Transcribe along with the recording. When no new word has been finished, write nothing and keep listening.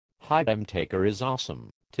Hi, Undertaker is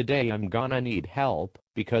awesome. Today I'm gonna need help,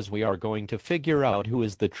 because we are going to figure out who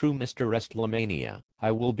is the true Mr. Wrestlemania.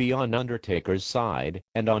 I will be on Undertaker's side,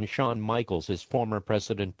 and on Shawn Michaels' former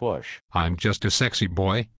President Bush. I'm just a sexy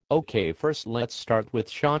boy. Okay, first let's start with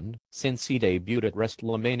Shawn, since he debuted at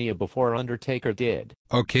Wrestlemania before Undertaker did.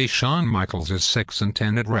 Okay, Shawn Michaels is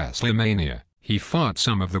 6-10 at Wrestlemania. He fought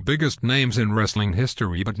some of the biggest names in wrestling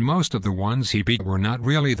history, but most of the ones he beat were not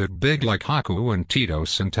really that big, like Haku and Tito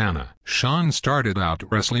Santana. Shawn started out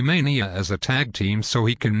Wrestlemania as a tag team, so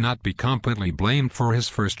he cannot be completely blamed for his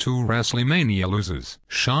first two Wrestlemania losses.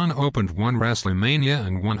 Shawn opened one Wrestlemania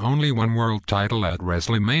and won only one world title at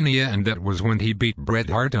Wrestlemania, and that was when he beat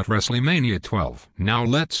Bret Hart at Wrestlemania 12. Now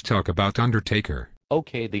let's talk about Undertaker.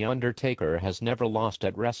 Okay, The Undertaker has never lost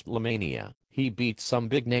at Wrestlemania. He beat some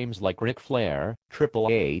big names like Ric Flair, Triple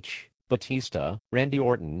H, Batista, Randy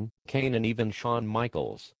Orton, Kane, and even Shawn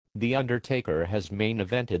Michaels. The Undertaker has main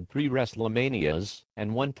evented 3 Wrestlemanias,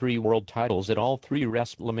 and won 3 world titles at all 3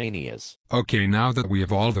 Wrestlemanias. Okay, now that we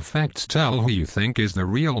have all the facts, tell who you think is the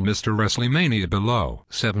real Mr. Wrestlemania below.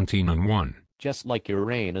 17-1. Just like your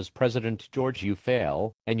reign as President George, you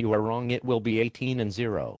fail, and you are wrong. It will be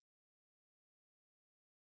 18-0.